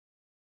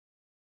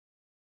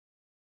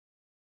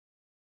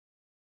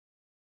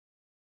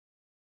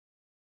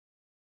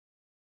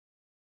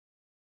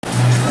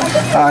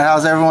Alright,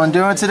 how's everyone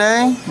doing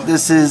today?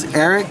 This is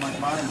Eric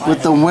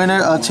with the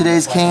winner of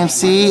today's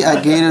KMC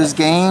at GATORS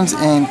Games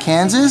in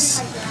Kansas.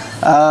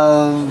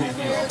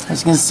 As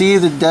you can see,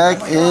 the deck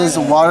is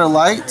Water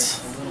Light.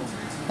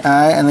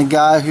 Alright, and the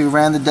guy who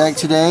ran the deck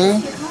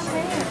today,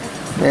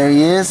 there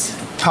he is,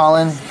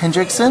 Collin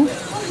Hendrickson.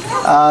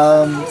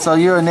 So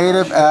you're a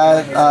native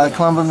at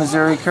Columbia,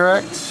 Missouri,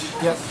 correct?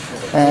 Yep.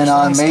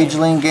 And Major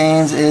League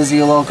Games is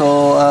your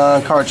local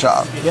card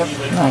shop? Yep.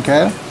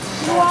 Okay.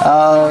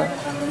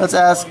 Let's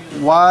ask,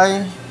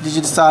 why did you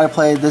decide to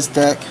play this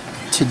deck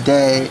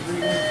today?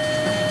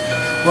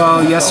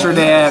 Well,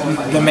 yesterday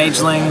at the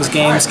Major League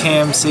Games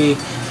KMC,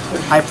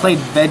 I played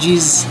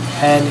veggies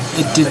and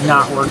it did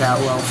not work out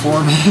well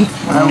for me.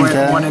 I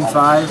went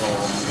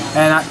 1-5.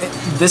 And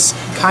this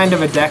kind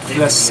of a deck,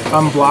 this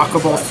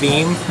unblockable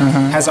theme,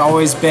 has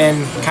always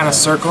been kind of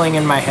circling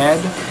in my head.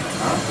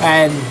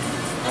 And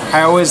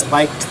I always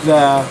liked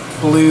the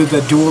blue, the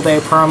dual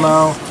day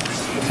promo,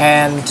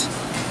 and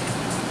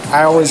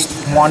I always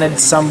wanted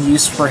some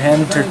use for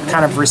him to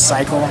kind of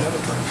recycle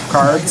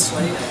cards,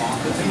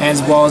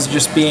 as well as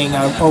just being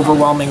an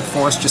overwhelming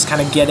force, just kind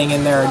of getting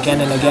in there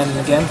again and again and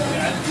again.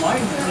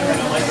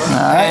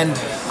 And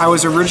I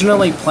was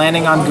originally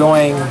planning on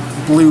going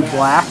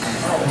blue-black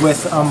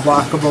with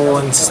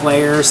Unblockable and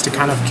Slayers to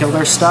kind of kill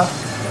their stuff,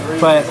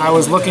 but I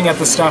was looking at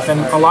the stuff,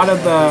 and a lot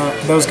of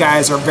those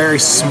guys are very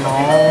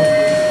small,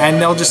 and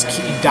they'll just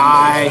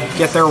die,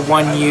 get their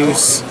one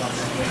use,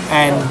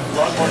 and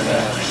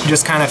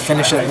just kind of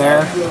finish it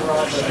there.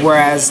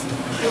 Whereas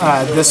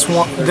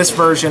this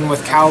version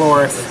with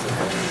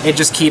Kalorth, it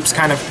just keeps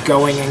kind of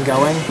going and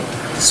going,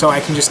 so I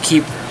can just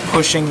keep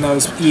pushing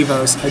those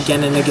evos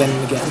again and again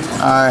and again.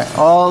 Alright,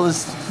 well,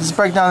 let's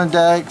break down the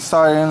deck.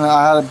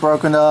 I had it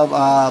broken up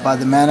by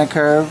the mana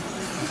curve.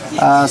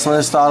 So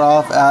let's start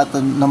off at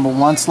the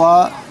 #1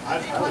 slot.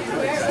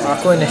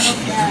 Aqua Initiate.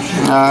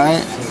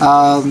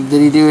 Alright,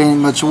 did he do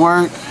much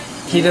work?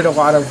 He did a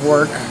lot of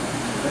work,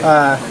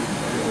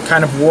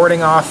 kind of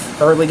warding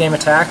off early game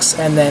attacks,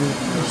 and then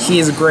he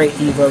is a great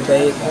evo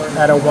bait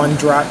at a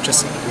 1-drop.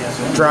 Just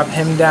drop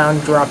him down,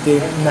 drop the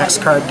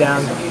next card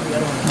down.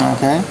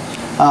 Okay.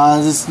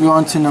 This is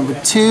going to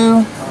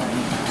 #2.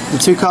 The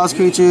 2-cost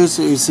creatures,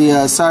 so you see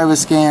Cyber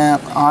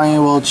Scamp,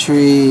 Ironwill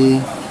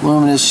Tree,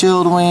 Luminous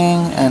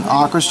Shieldwing, and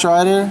Aqua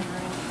Strider.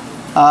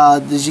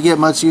 Did you get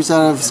much use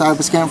out of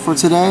Cyber Scamp for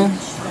today?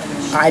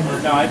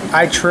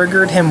 I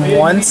triggered him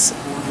once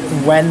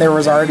when there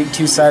was already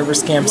 2 Cyber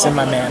Scamps in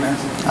my mana.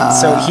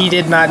 So he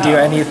did not do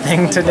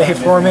anything today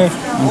for me.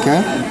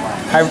 Okay.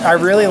 I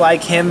really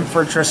like him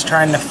for just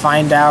trying to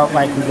find out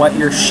like what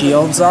your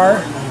shields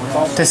are,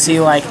 to see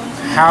like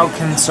how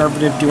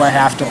conservative do I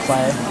have to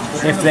play.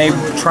 If they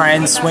try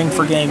and swing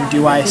for game,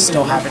 do I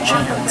still have a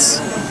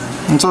chance?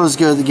 It's always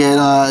good to get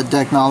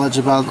deck knowledge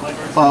about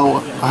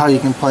how you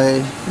can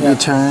play your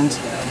turns.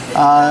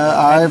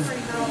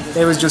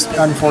 It was just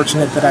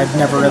unfortunate that I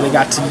never really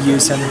got to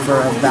use him for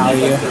a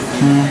value.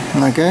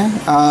 Okay.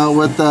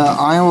 With the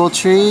Ironwill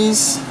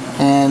Trees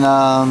and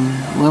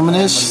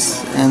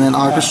Luminous and then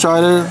Aqua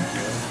Strider.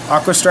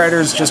 Aqua Strider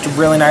is just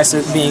really nice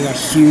at being a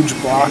huge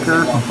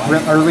blocker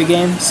early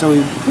game, so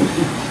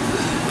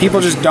people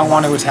just don't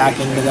want to attack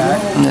into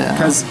that.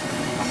 Because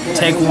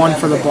take 1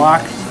 for the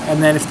block,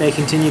 and then if they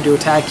continue to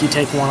attack, you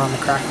take 1 on the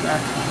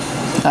crackback.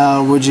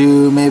 Would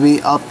you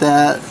maybe up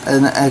that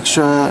an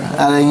extra,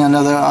 adding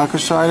another Aqua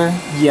Strider?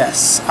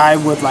 Yes, I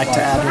would like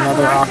to add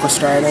another Aqua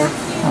Strider,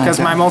 because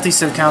my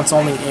multi-civ count's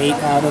only 8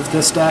 out of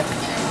this deck,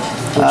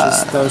 which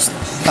is those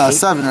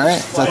 7, right?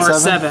 Is that or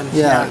 7? 7.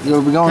 Yeah,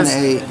 you'll be going to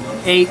 8.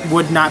 8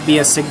 would not be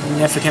a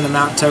significant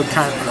amount to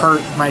kind of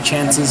hurt my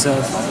chances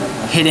of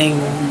hitting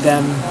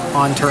them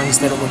on turns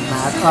that would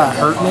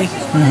hurt me.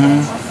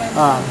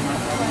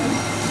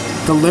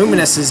 The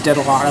Luminouses did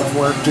a lot of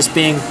work, just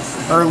being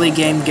early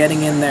game,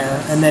 getting in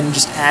there, and then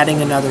just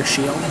adding another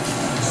shield.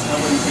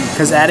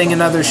 Because adding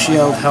another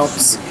shield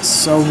helps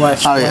so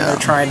much when they're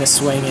trying to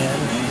swing in.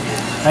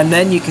 And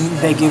then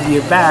they give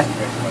you it back,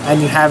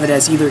 and you have it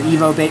as either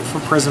evo bait for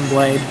Prism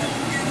Blade,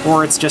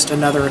 or it's just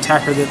another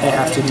attacker that they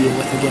have to deal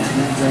with again.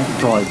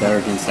 Probably better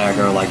against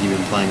aggro like you've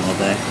been playing all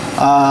day.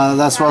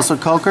 That's Russell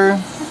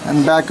Coker in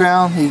the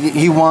background.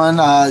 He won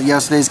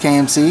yesterday's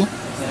KMC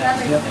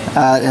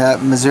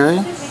at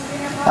Missouri.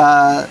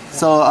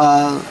 So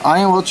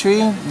Ironwill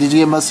Tree, did you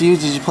get much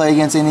use? Did you play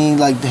against any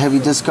like heavy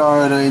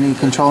discard or any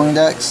controlling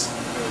decks?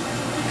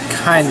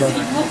 Kind of.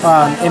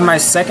 In my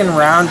second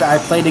round, I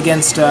played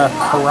against a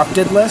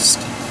corrupted list,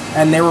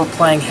 and they were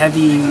playing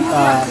heavy.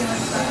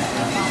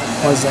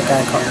 What was that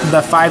guy called?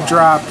 The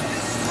 5-drop,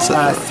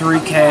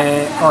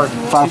 3K or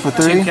 5 for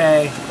 3,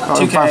 2K,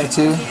 5 for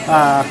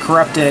 2.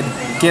 Corrupted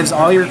gives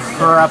all your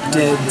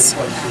corrupteds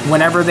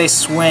whenever they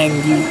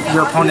swing.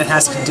 Your opponent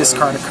has to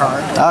discard a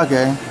card.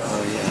 Okay.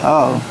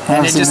 Oh, I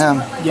haven't seen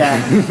him.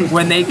 Yeah,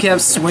 when they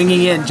kept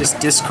swinging in, just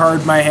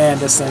discard my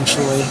hand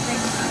essentially.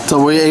 So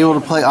were you able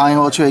to play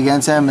Ironwill Tree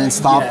against him and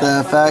stop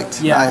the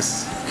effect? Yeah.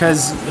 Nice.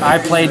 Because I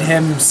played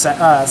him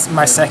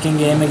my second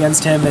game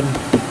against him, and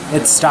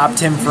it stopped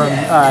him from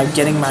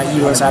getting my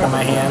EOS out of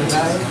my hand.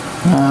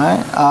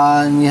 Alright,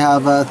 and you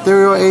have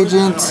Ethereal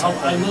Agent,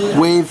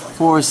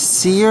 Waveforce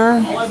Seer,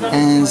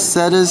 and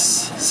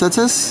Cetus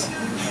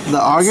the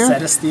Augur?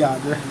 Cetus the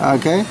Augur.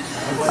 Okay.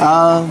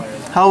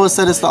 How was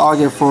Cetus the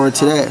Augur for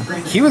today?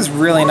 He was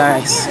really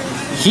nice.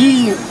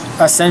 He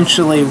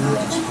essentially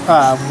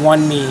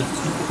won me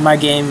my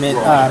game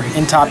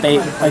in top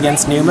 8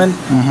 against Newman,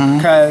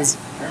 because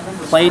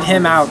played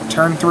him out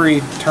turn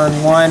 3, turn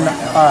 1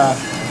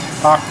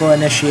 Aqua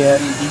Initiate,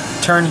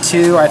 turn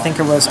 2 I think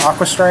it was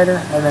Aqua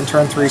Strider, and then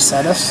turn 3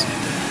 Cetus.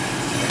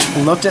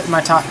 Looked at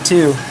my top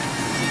 2,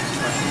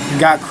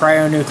 got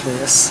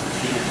Cryo-Nucleus,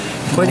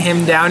 put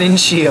him down in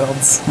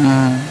shields,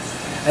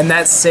 and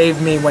that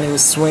saved me when he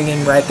was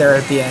swinging right there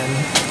at the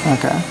end.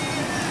 Okay.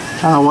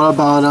 What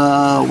about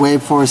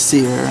Waveforce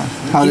Seer?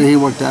 How did he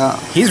work out?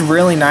 He's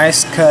really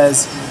nice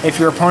because if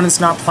your opponent's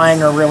not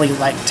playing a really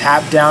like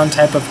tap down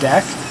type of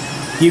deck,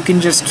 you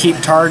can just keep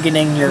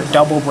targeting your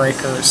double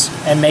breakers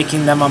and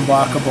making them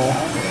unblockable.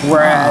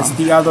 Whereas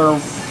the other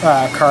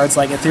cards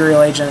like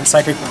Ethereal Agent and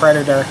Psychic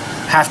Predator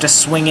have to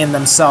swing in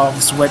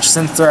themselves, which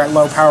since they're at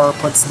low power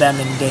puts them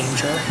in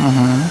danger.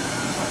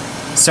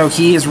 So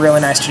he is really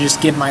nice to just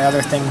give my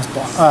other things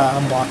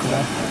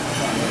unblockable.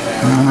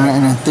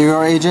 And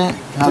Ethereal Agent?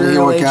 How did he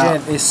work out? Ethereal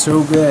Agent is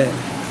so good.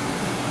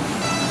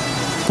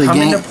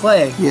 Come into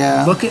play.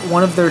 Yeah. Look at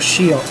one of their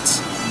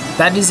shields.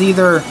 That is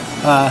either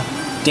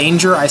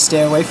danger, I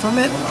stay away from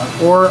it,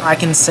 or I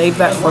can save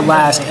that for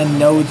last and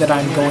know that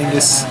I'm going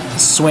to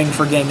swing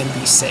for game and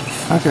be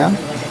safe. Okay.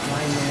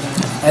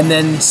 And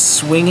then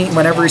swinging,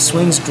 whenever he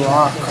swings,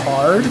 draw a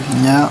card.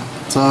 Yeah.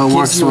 So it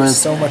works with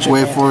so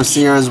Waveforce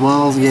Seer as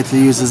well. You get to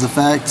use his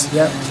effect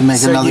to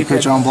make another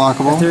creature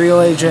unblockable.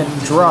 Ethereal Agent,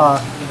 draw,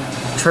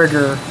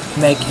 trigger,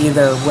 make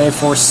either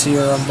Waveforce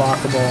Seer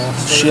unblockable,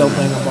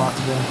 Shieldwing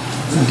unblockable.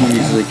 Do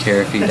you usually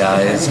care if he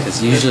dies?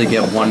 Because you usually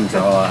get one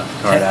draw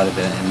card out of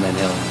it, and then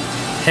he'll...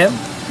 Him?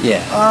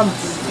 Yeah.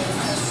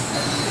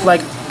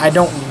 Like, I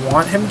don't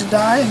want him to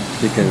die,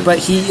 but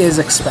he is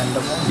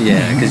expendable.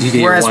 Yeah, because you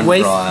get Whereas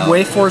one draw out.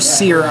 Waveforce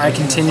Seer, I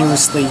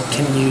continuously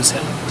can use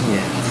him.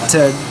 Yeah.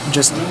 To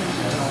just,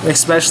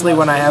 especially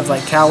when I have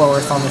like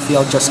Kalorth on the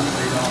field, just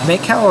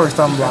make Kalorth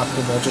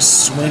unblockable,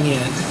 just swing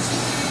in.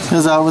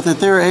 Because with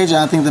Ethereal Agent,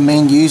 I think the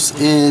main use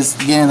is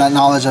getting that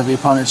knowledge of your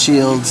opponent's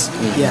shields.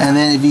 Yeah. And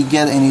then if you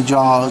get any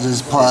draws,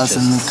 it's plus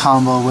and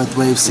combo with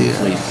Wave Seer.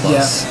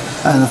 Yeah.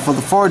 And for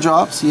the 4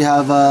 drops, you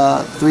have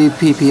 3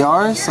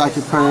 PPRs,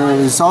 Psychic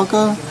Predator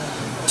Rusalka,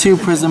 2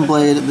 Prism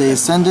Blade the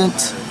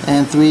Ascendant,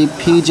 and 3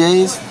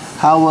 PJs.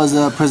 How was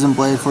Prism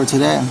Blade for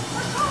today?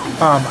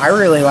 I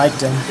really liked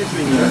him.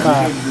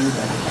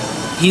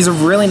 He's a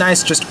really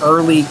nice, just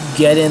early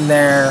get in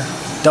there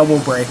double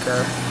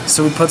breaker.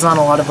 So he puts on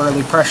a lot of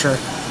early pressure,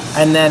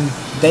 and then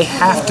they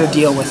have to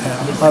deal with him.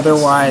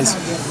 Otherwise,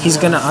 he's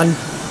gonna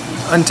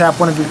untap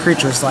one of your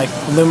creatures, like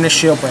Luminous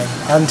Shieldwing.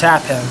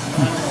 Untap him,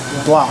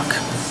 block,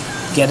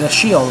 get a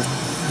shield,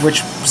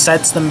 which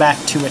sets them back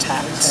 2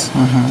 attacks.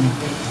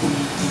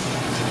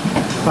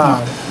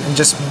 And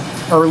just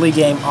early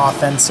game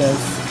offensive,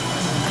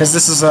 because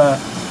this is a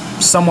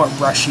somewhat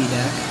rushy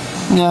deck.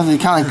 Yeah, it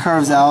kind of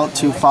curves out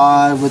to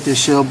 5 with your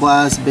Shield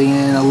Blast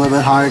being a little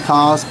bit higher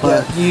cost,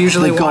 but you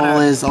usually the goal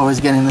is always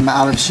getting them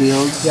out of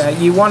shields. Yeah,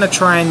 you want to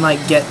try and like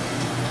get,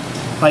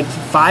 like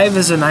 5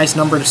 is a nice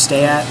number to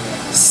stay at.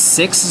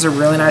 6 is a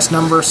really nice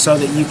number so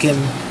that you can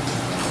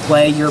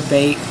play your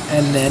bait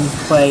and then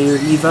play your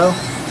Evo,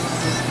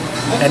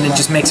 and it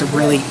just makes it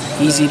really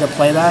easy to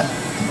play that.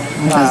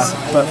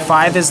 But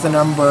 5 is the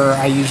number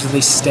I usually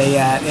stay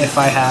at if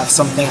I have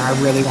something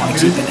I really want to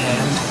keep in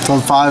hand. So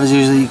 5 is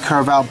usually a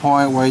curve out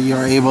point where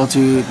you're able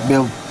to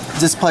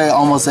just play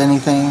almost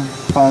anything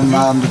from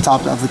the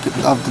top of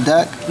the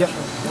deck. Yep.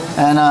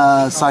 And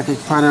Psychic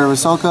Predator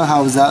Rusalka,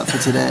 how was that for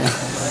today?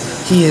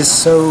 He is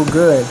so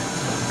good.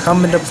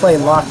 Come into play,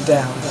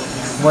 lockdown.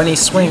 When he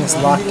swings,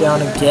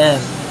 lockdown again.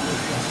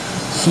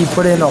 He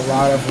put in a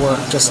lot of work,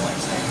 just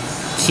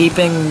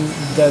keeping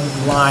the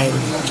line,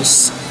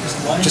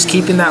 just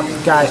keeping that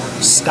guy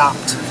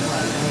stopped.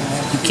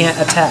 You can't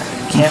attack,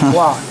 can't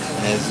block.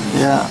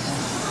 Yeah.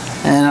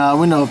 And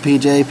we know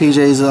PJ.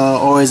 PJ's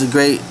always a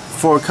great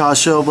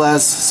 4-cost Shield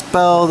Blast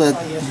spell that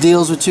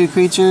deals with 2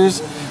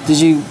 creatures. Did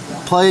you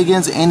play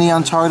against any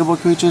unchartable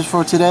creatures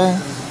for today?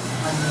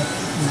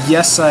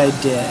 Yes, I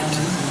did.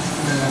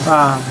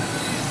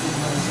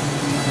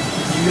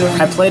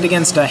 I played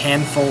against a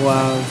handful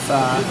of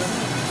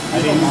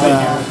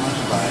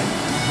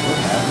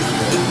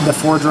the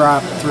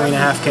 4-drop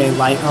 3.5k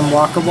light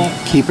unblockable.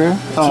 Keeper?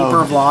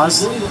 Keeper of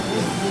Laws.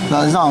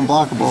 No, he's not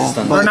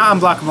unblockable. Or not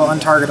unblockable,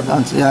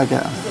 untargetable. Yeah,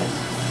 okay.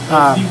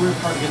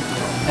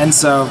 And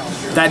so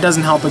that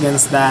doesn't help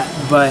against that,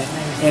 but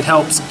it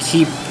helps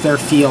keep their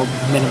field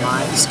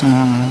minimized.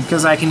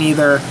 Because I can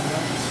either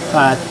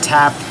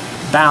tap,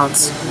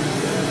 bounce,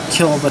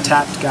 kill the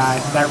tapped guy.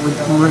 That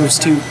removes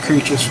 2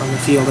 creatures from the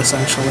field,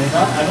 essentially.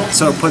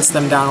 So it puts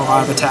them down a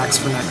lot of attacks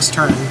for next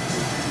turn.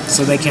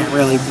 so they can't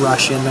really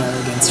rush in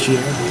there against you.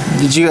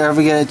 Did you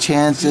ever get a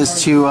chance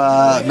just to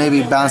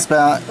maybe bounce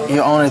back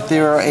your own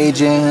Ethereal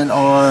Agent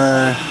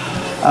or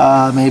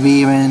maybe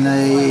even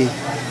a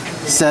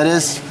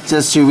Cetus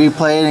just to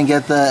replay it and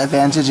get the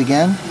advantage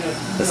again?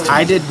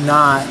 I did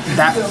not.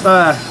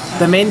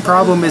 The main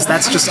problem is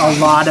that's just a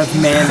lot of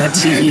mana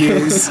to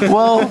use.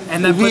 Well,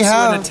 and that puts you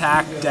an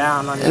attack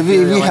down on if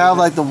you have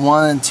like the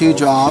 1 and 2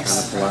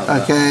 drops,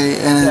 okay,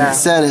 and then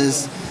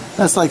Cetus,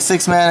 that's like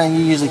 6 mana, and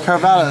you usually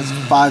curve out as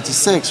 5 to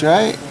 6,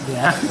 right?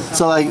 Yeah.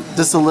 So like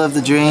just to live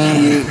the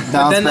dream, you bounce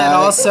But then back. that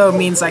also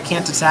means I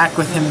can't attack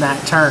with him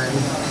that turn.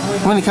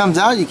 When he comes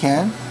out, you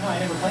can.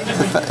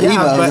 But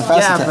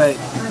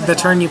the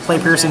turn you play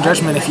Piercing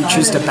Judgment, if you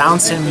choose to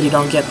bounce him, you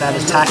don't get that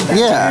attack.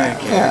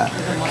 Yeah.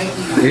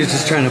 You're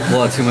just trying to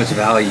pull out too much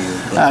value.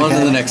 Let's go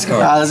to the next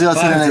card. Let's go to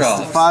the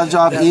next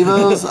 5-drop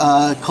Evos.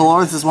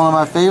 Kalorth is one of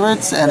my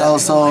favorites, and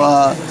also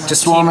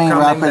Just Swarming keep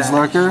coming Rapids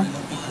back. Lurker.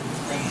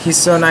 He's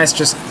so nice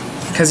just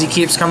because he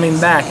keeps coming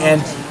back,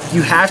 and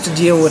you have to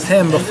deal with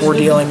him before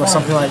dealing with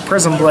something like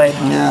Prism Blade.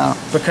 Yeah.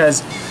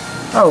 Because,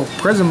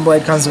 Prism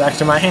Blade comes back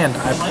to my hand.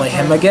 I play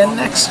him again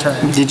next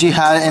turn. Did you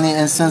have any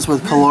instance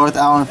with Kalorth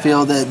out in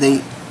field that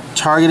they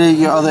targeted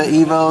your other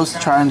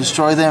Evos, trying to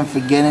destroy them,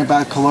 forgetting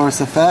about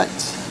Kalorth's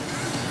effect?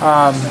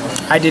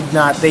 I did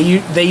not.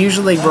 They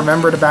usually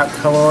remembered about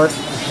Kalorth,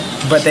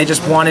 but they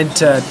just wanted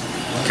to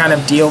kind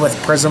of deal with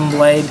Prism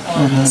Blade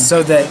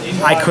so that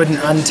I couldn't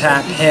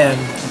untap him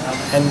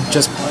and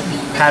just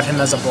have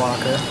him as a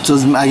blocker. So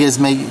I guess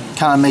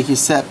kind of make you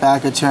set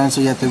back a turn so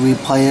you have to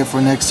replay it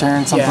for next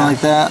turn, something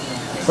like that?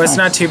 But it's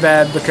not too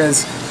bad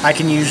because I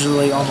can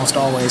usually almost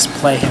always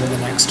play him the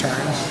next turn.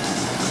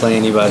 Play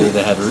anybody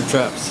that had root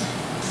traps?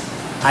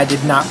 I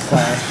did not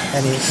play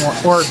any,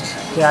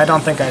 I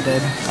don't think I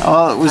did.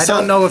 I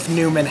don't know if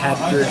Newman had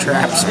root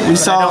traps,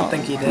 but I don't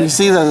think he did. We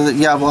see that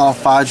you have a lot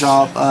of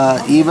 5-drop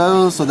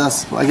Evos, so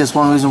that's, I guess,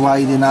 one reason why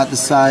you did not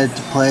decide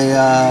to play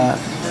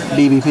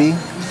BBP.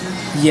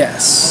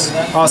 Yes.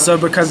 Also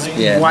because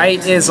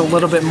white is a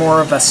little bit more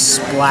of a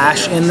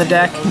splash in the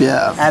deck,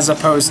 as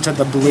opposed to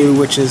the blue,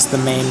 which is the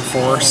main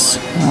force.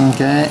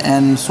 Okay,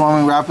 and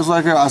Swarming Rapids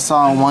Lurker, I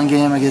saw in one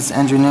game against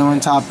Andrew Newman,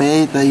 top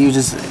 8, that you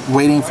just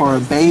waiting for a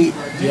bait,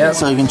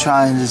 so you can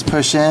try and just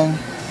push in,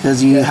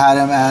 because you had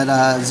him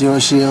at 0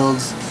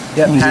 shields.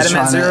 Yep, had him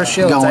at 0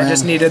 shields. I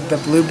just needed the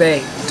blue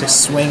bait to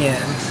swing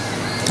in.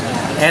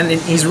 And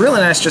he's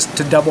really nice just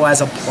to double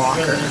as a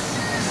blocker,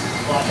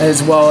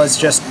 as well as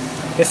just,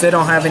 if they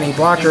don't have any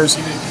blockers,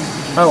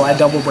 I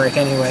double break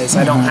anyways.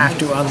 I don't have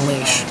to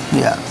unleash.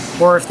 Yeah.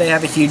 Or if they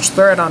have a huge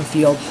threat on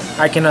field,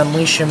 I can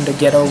unleash him to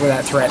get over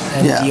that threat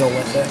and deal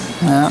with it.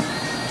 Yeah.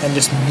 And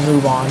just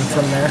move on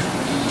from there.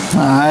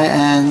 Alright,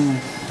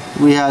 and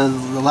we had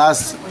the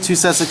last 2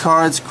 sets of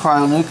cards,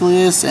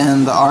 Cryo-Nucleus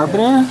and the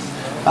Arbiter.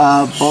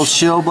 Both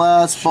Shield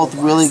Blast, both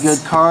really good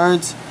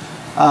cards.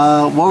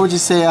 What would you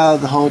say out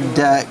of the whole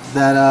deck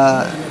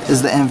that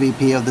is the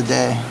MVP of the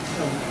day?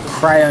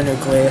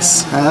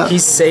 Cryo-Nucleus. He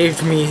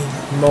saved me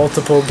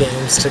multiple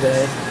games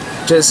today.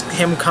 Just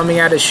him coming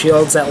out of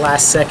shields at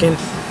last second,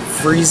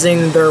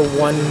 freezing their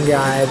one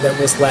guy that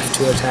was left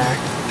to attack,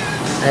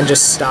 and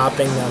just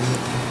stopping them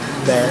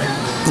there.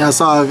 I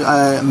saw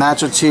a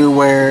match or 2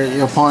 where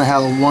your opponent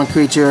had 1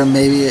 creature,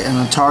 maybe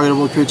an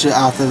untargetable creature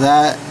after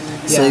that.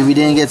 So if you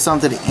didn't get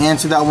something to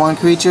answer that 1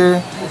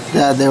 creature,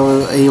 that they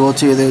were able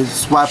to either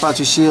swipe out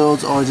your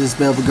shields or just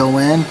be able to go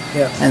in.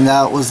 And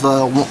that was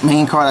the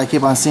main card I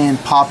keep on seeing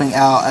popping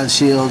out as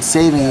shields,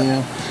 saving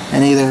you,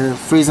 and either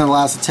freezing the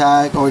last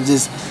attack or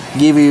just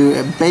give you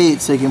a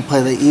bait so you can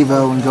play the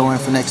Evo and go in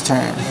for next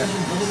turn.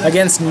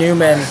 Against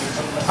Newman,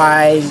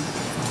 I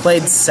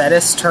played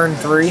Cetus turn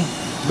 3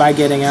 by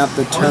getting out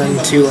the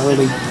turn 2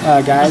 early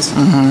guys.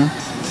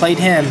 Played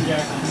him,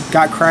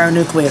 got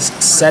Cryo-Nucleus,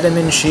 set him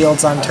in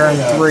shields on turn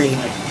 3,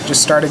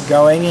 just started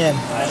going in.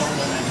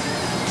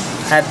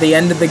 At the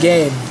end of the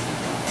game,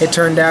 it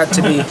turned out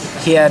to be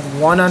he had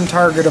 1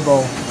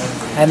 untargetable,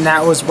 and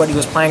that was what he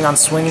was playing on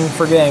Swinging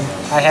for Game.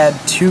 I had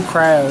 2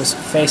 cryos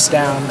face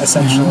down,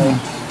 essentially.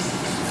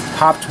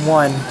 Popped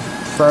 1,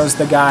 froze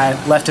the guy,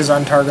 left his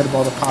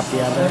untargetable to pop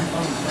the other,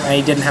 and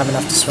he didn't have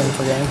enough to swing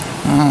for game.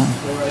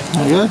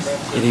 Good.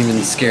 It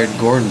even scared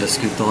Gordon to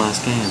scoop the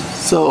last game.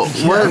 So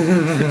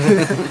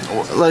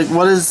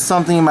what is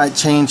something you might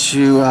change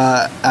to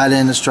add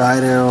in a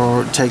Strider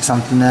or take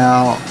something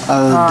out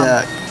of the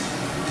deck?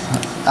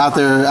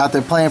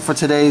 After playing for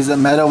today's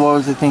meta, what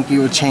would you think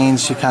you would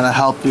change to kind of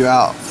help you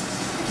out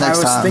next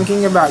time? I was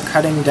thinking about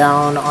cutting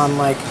down on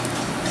like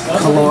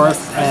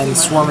Kalorth and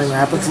Swarming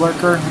Rapids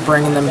Lurker,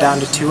 bringing them down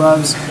to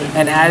 2-ofs,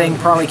 and adding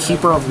probably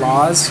Keeper of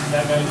Laws,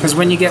 because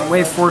when you get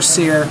Waveforce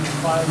Seer,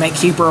 make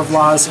Keeper of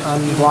Laws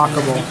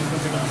unblockable.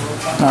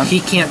 He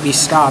can't be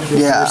stopped if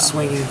you're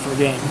swinging for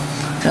game.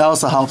 It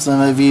also helps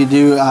them if you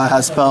do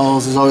have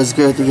spells. It's always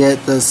good to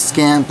get the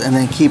Scamp and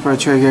then Keeper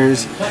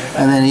triggers,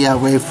 and then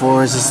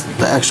Waveforce is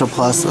the extra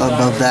plus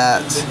above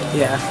that.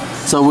 Yeah.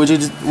 So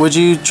would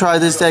you try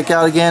this deck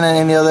out again at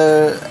any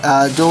other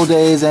dual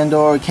days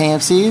and/or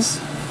KMCs?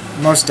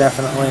 most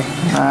definitely.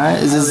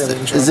 Alright, is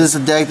this a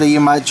deck that you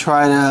might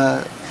try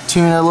to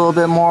tune a little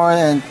bit more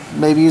and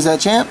maybe use at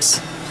champs?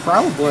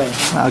 Probably.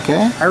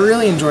 Okay. I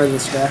really enjoy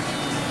this deck.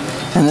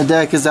 And the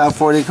deck is out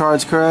 40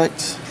 cards,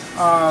 correct?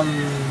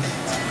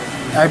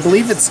 I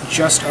believe it's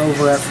just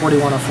over at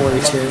 41 or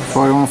 42.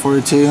 41,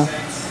 42.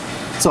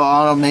 So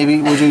I don't know,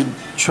 maybe would you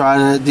try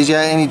to, did you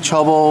have any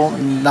trouble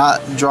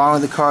not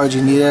drawing the cards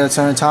you needed at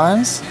certain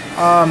times?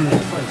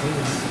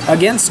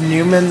 Against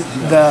Newman,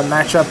 the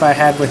matchup I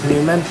had with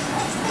Newman,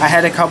 I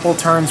had a couple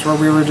turns where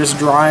we were just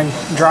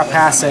drop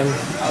passing,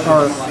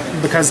 or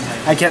because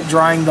I kept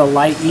drawing the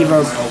light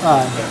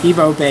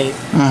Evo bait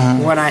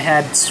when I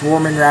had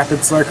Swarming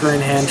Rapids Lurker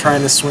in hand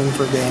trying to swing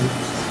for game.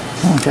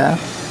 Okay.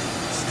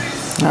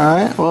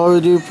 Alright, well,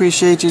 we do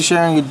appreciate you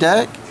sharing your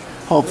deck.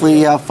 Hopefully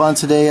you have fun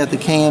today at the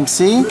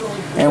KMC,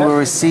 and we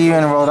will see you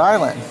in Rhode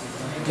Island.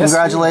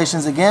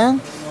 Congratulations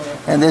again.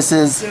 And this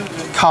is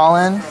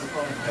Collin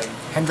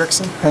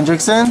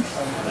Hendrickson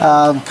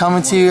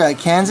coming to you at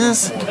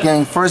Kansas,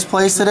 getting first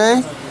place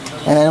today.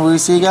 And we'll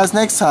see you guys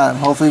next time.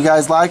 Hopefully you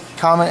guys like,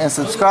 comment, and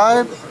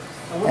subscribe.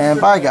 And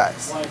bye,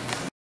 guys.